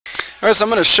Alright, so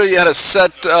I'm going to show you how to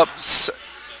set up cell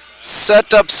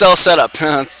setup.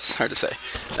 That's hard to say.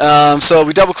 So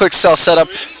we double click cell setup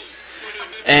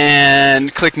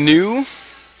and click new,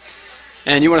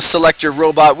 and you want to select your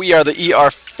robot. We are the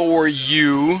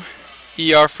ER4U.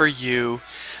 ER4U.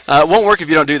 It won't work if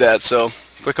you don't do that, so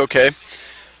click OK.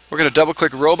 We're going to double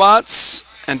click robots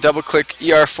and double click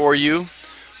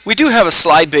ER4U. We do have a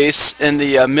slide base in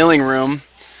the milling room,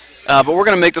 but we're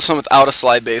going to make this one without a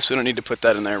slide base. We don't need to put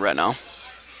that in there right now.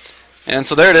 And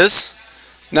so there it is.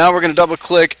 Now we're going to double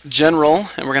click general,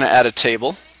 and we're going to add a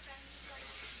table.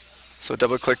 So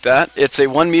double click that. It's a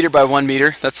 1 meter by 1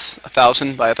 meter. That's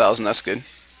 1,000 by 1,000. That's good.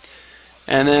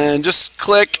 And then just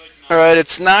click. Alright,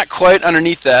 it's not quite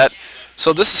underneath that.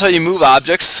 So this is how you move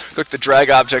objects. Click the drag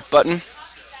object button.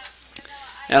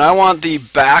 And I want the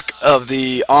back of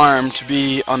the arm to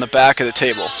be on the back of the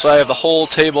table. So I have the whole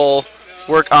table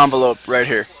work envelope right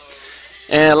here.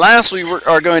 And lastly, we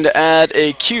are going to add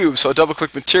a cube. So double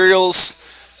click materials,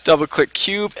 double click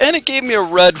cube, and it gave me a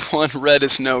red one. Red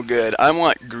is no good. I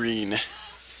want green,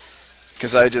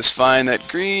 because I just find that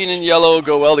green and yellow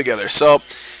go well together. So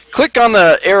click on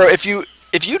the arrow. If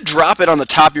you drop it on the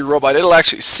top of your robot, it'll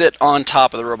actually sit on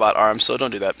top of the robot arm, so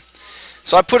don't do that.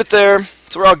 So I put it there,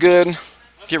 so we're all good.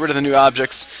 Get rid of the new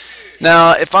objects.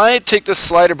 Now if I take this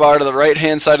slider bar to the right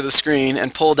hand side of the screen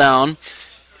and pull down,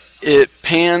 it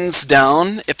pans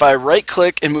down. If I right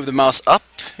click and move the mouse up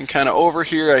and kind of over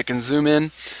here, I can zoom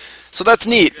in. So that's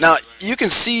neat. Now you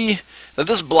can see that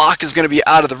this block is going to be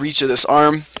out of the reach of this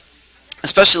arm,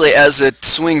 especially as it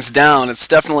swings down. It's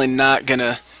definitely not going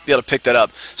to be able to pick that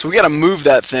up. So we got to move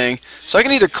that thing. So I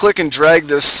can either click and drag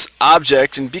this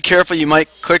object, and be careful, you might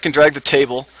click and drag the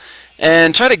table,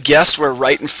 and try to guess where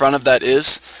right in front of that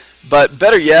is. But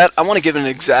better yet, I want to give it an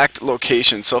exact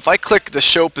location. So if I click the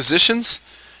show positions,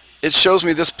 it shows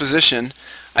me this position.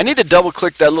 I need to double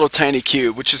click that little tiny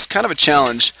cube, which is kind of a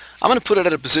challenge. I'm going to put it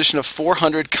at a position of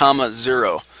 400,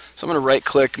 0. So I'm going to right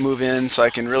click, move in so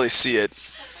I can really see it.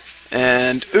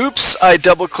 And oops, I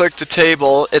double clicked the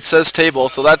table. It says table,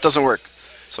 so that doesn't work.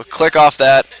 So click off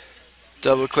that,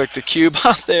 double click the cube.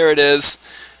 There it is.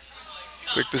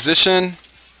 Click position,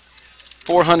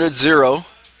 400, 0.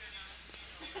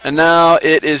 And now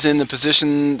it is in the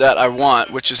position that I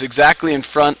want, which is exactly in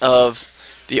front of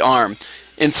the arm.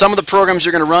 In some of the programs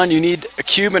you're going to run, you need a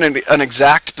cube in an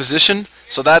exact position.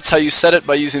 So that's how you set it,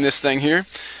 by using this thing here.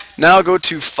 Now go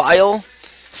to File,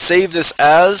 Save this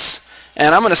as,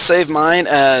 and I'm going to save mine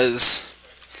as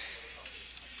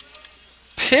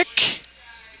pick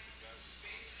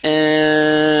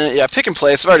and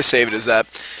place. I've already saved it as that.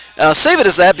 Save it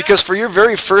as that because for your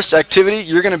very first activity,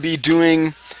 you're going to be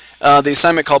doing the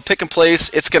assignment called pick and place.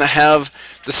 It's going to have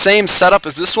the same setup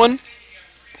as this one,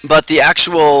 but the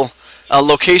actual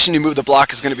location you move the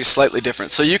block is going to be slightly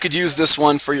different. So you could use this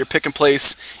one for your pick and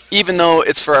place, even though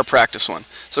it's for our practice one.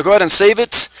 So go ahead and save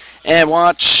it and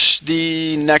watch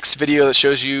the next video that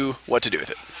shows you what to do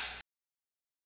with it.